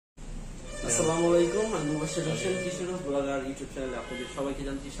আসসালামু আলাইকুম, আমি মুবাশশির হোসেন কিশোর ব্লগার ইউটিউব চ্যানেলে আপনাদের সবাইকে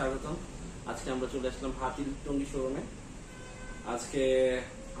জানাচ্ছি স্বাগতম। আজকে আমরা চলে আসলাম হাতিল টঙ্গী শোরুমে। আজকে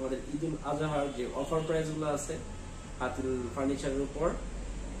আমাদের ঈদুল আজহার যে অফার প্রাইস গুলো আছে হাতিল ফার্নিচারের উপর,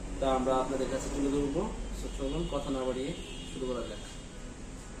 তা আমরা আপনাদের কাছে তুলে ধরবো। চলুন কথা না বাড়িয়ে শুরু করা যাক।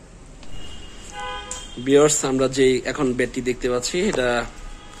 ভিউয়ার্স, আমরা যে এখন বেডটি দেখতে পাচ্ছি এটা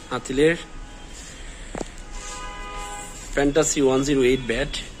হাতিলের ফ্যান্টাসি 108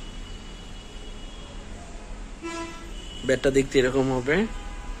 বেড। বেডটা দেখতে এরকম হবে।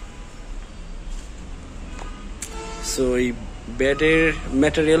 সো এই বেডের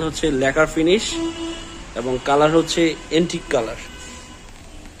ম্যাটেরিয়াল হচ্ছে ল্যাকার ফিনিশ এবং কালার হচ্ছে এন্টিক কালার।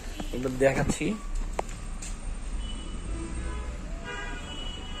 আমরা দেখাচ্ছি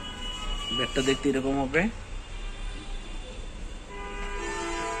বেডটা দেখতে এরকম হবে।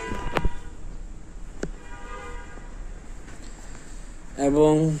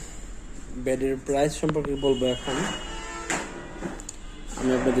 এবং বেডের প্রাইস সম্পর্কে বলবো এখন।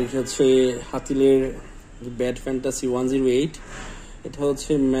 আমি আপনাদেরকে হচ্ছে হাতিলের বেড ফ্যান্টাসি 108, এটা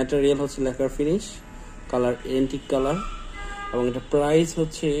হচ্ছে ম্যাটেরিয়াল হচ্ছে lacquer finish, colour antique colour, এবং এটা প্রাইস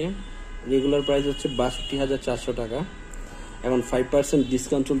হচ্ছে রেগুলার প্রাইস হচ্ছে ৬২,৪০০ টাকা। এখন 5%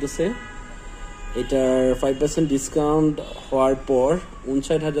 ডিসকাউন্ট চলতেছে। এটার 5% ডিসকাউন্ট হওয়ার পর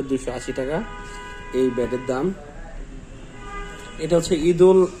 ৫৯,২৮০ টাকা এই বেডের দাম। এটা হচ্ছে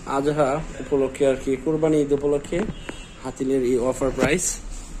ঈদুল আজহা উপলক্ষে আর কি, কুরবানি ঈদ উপলক্ষে হাতিলের এই অফার প্রাইস।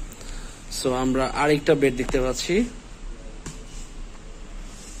 সো আমরা আরেকটা বেড দেখতে পাচ্ছি,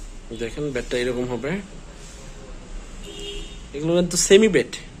 দেখেন বেডটা এরকম হবে। এগুলো কিন্তু সেমি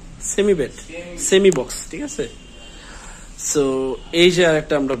বক্স, ঠিক আছে। সো এই যে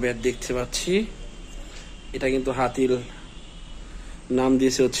আরেকটা আমরা বেড দেখতে পাচ্ছি, এটা কিন্তু হাতিল নাম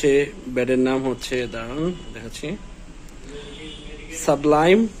দিয়েছে হচ্ছে, বেডের নাম হচ্ছে, দাঁড়ান দেখাচ্ছি,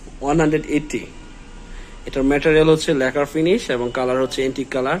 সাবলাইম 180। এটার ম্যাটেরিয়াল হচ্ছে ল্যাকার ফিনিশ এবং কালার হচ্ছে এন্টিক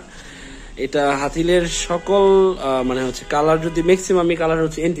কালার। এটা হাতিলের সকল মানে হচ্ছে কালার, যদি ম্যাক্সিমামই কালার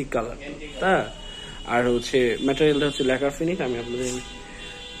হচ্ছে এন্টিক কালার, তা আর হচ্ছে ম্যাটেরিয়ালটা হচ্ছে ল্যাকার ফিনিশ। আমি আপনাদের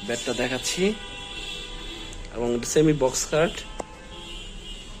বেডটা দেখাচ্ছি এবং সেমি বক্স কাট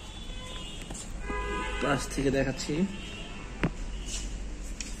পাশ থেকে দেখাচ্ছি।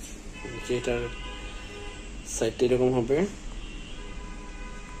 এটার সাইডটা এরকম হবে।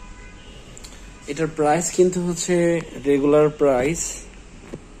 এটার প্রাইস কিন্তু হচ্ছে রেগুলার প্রাইস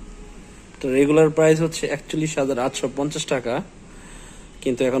হচ্ছে ৪১,৮৫০ টাকা,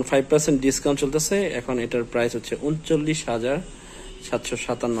 কিন্তু এখন 5% ডিসকাউন্ট চলতেছে। এখন এটার প্রাইস হচ্ছে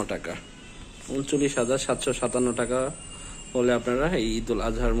 ৩৯,৭৫৭ টাকা। ৩৯,৭৫৭ টাকা হলে আপনারা এই ঈদুল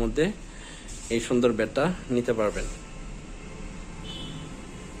আজহার মধ্যে এই সুন্দর বেডটা নিতে পারবেন।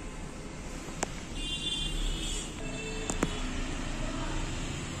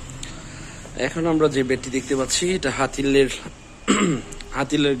 এখন আমরা যে বেডটি দেখতে পাচ্ছি এটা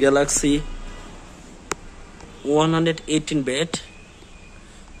হাতিলের গ্যালাক্সি 118 বেড।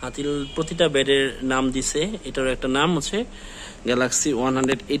 হাতিল প্রতিটা বেডের নাম দিছে, এটার একটা নাম হচ্ছে গ্যালাক্সি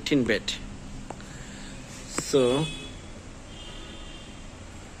 118 বেড। সো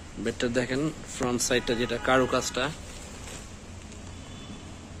বেডটা দেখেন, ফ্রন্ট সাইডটা যেটা কারুকাজটা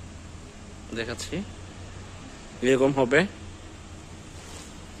দেখাচ্ছি, এরকম হবে।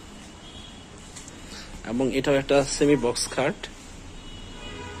 এবং এটাও একটা সেমি বক্স খাট।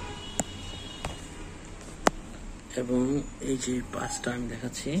 এবং এই যে পাঁচটা আমি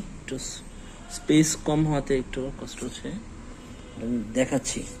দেখাচ্ছি, একটু স্পেস কম হওয়াতে একটু কষ্ট হচ্ছে,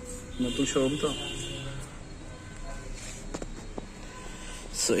 দেখাচ্ছি নতুন শোরুম তো।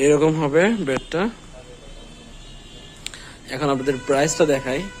 সো এরকম হবে বেডটা। এখন আপনাদের প্রাইসটা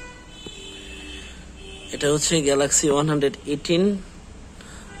দেখাই। এটা হচ্ছে গ্যালাক্সি 118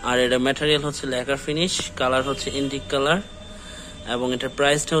 আর এটা ম্যাটেরিয়াল হচ্ছে ল্যাকার ফিনিশ, কালার হচ্ছে এন্টিক কালার, এবং এটার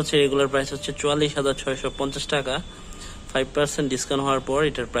প্রাইসটা হচ্ছে রেগুলার প্রাইস হচ্ছে ৪৪,৬৫০ টাকা। 5% ডিসকাউন্ট হওয়ার পর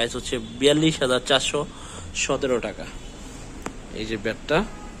এটার প্রাইস হচ্ছে ৪২,৪১৭ টাকা। এই যে বেডটা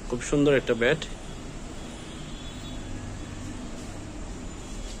খুব সুন্দর একটা বেড।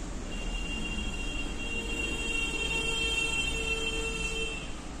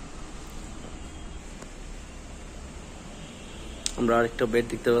 আমরা আরেকটা বেড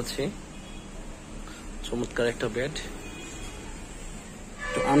দেখতে পাচ্ছি, চমৎকার একটা বেড,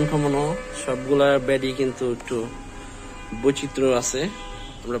 একটু আনকমনও। সবগুলা বেডই কিন্তু একটু বৈচিত্র্য আছে,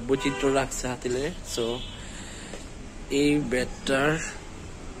 আমরা বৈচিত্র্য রাখছে হাতিলে। সো এই বেডটার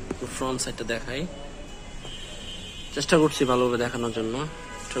ফ্রন্ট সাইডটা দেখাই, চেষ্টা করছি ভালোভাবে দেখানোর জন্য,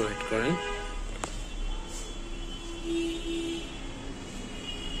 একটু ওয়েট করেন।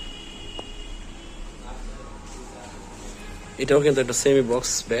 এটাও কিন্তু একটা সেমি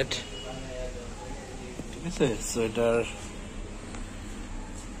বক্স বেড। ঠিক আছে। সো এটার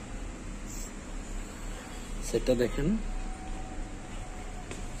সেটটা দেখেন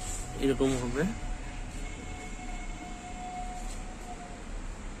এরকম হবে।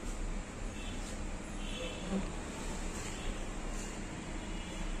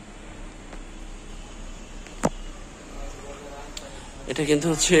 এটা কিন্তু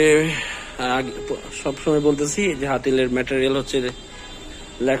হচ্ছে সবসময় বলতেছি যে হাতিলের ম্যাটেরিয়াল হচ্ছে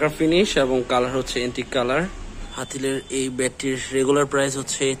ল্যাকার ফিনিশ এবং কালার হচ্ছে এন্টিক কালার। হাতিলের এই বেডটির রেগুলার প্রাইস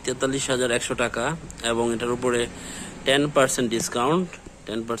হচ্ছে 43,100 টাকা এবং এটার উপরে 10% ডিসকাউন্ট।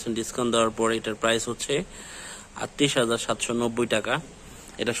 10% ডিসকাউন্ট দেওয়ার পরে এটার প্রাইস হচ্ছে 38,790 টাকা।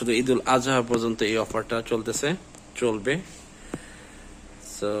 এটা শুধু ঈদুল আজহা পর্যন্ত এই অফারটা চলবে।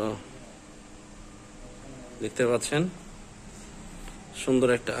 সো দেখতে পাচ্ছেন সুন্দর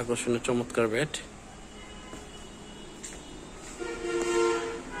একটা আকর্ষণীয় চমৎকার বেড।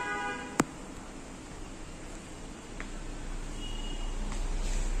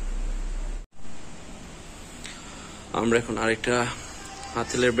 আমরা এখন আরেকটা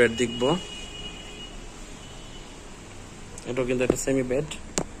হাতিলের বেড দেখব। এটা কিন্তু একটা সেমি বেড।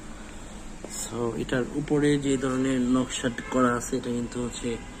 সো এটার উপরে যে ধরনের নকশা করা আছে এটা কিন্তু হচ্ছে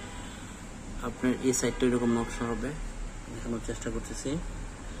আপনার এই সাইডটা এরকম নকশা হবে। দেখানোর চেষ্টা করতেছি,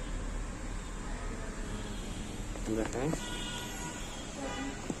 দেখেন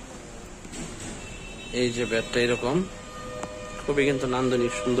এই যে বেডটা এরকম খুবই কিন্তু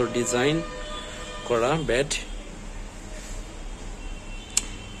নান্দনিক সুন্দর ডিজাইন করা বেড।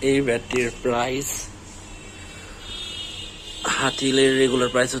 এই বেডটির প্রাইস হাতিলের রেগুলার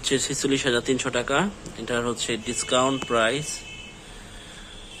প্রাইস হচ্ছে 46,300 টাকা। এটার হচ্ছে ডিসকাউন্ট প্রাইস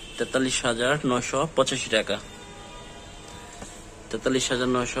 43,985 টাকা।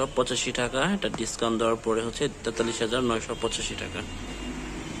 43,985 টাকা। এটা ডিসকাউন্ট দেওয়ার পরে হচ্ছে 43,985 টাকা।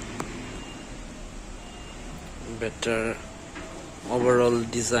 বেডটার ওভারঅল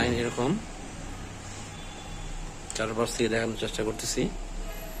ডিজাইন এরকম, চারপাশ থেকে দেখানোর চেষ্টা করতেছি।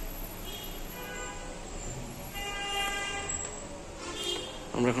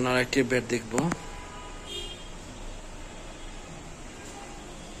 আমরা এখন আর একটি বেড দেখব।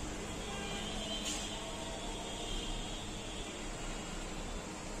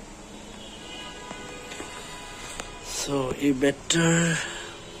 সো এই বেডটার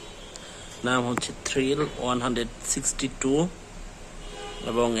নাম হচ্ছে থ্রিল 162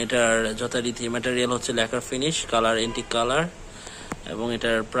 এবং এটার যথারীতি ম্যাটেরিয়াল হচ্ছে lacquer finish, colour antique colour এবং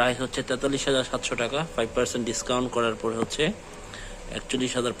এটার প্রাইস হচ্ছে 43,700 টাকা। 5% ডিসকাউন্ট করার পরে হচ্ছে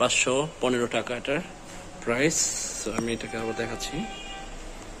 41,515 টাকা এটার প্রাইস। সো আমি এটাকে আবার দেখাচ্ছি।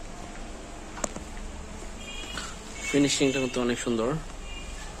 ফিনিশিংটা কিন্তু অনেক সুন্দর।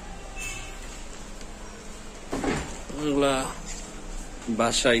 এগুলা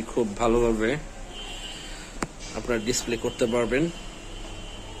বাসায় খুব ভালোভাবে আপনারা ডিসপ্লে করতে পারবেন।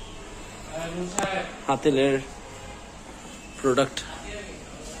 হাতিলের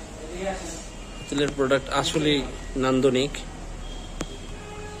প্রোডাক্ট আসলেই নান্দনিক,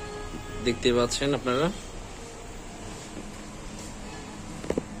 দেখতে পাচ্ছেন আপনারা।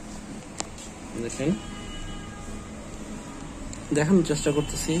 দেখেন দেখানোর চেষ্টা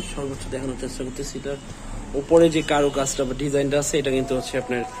করতেছি, সর্বোচ্চ দেখানোর চেষ্টা করতেছি। এটার উপরে যে কারুকাজটা বা ডিজাইনটা আছে এটা কিন্তু হচ্ছে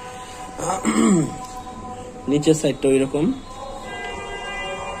আপনার নিচের সাইডটা ওইরকম।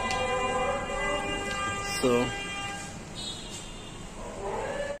 সো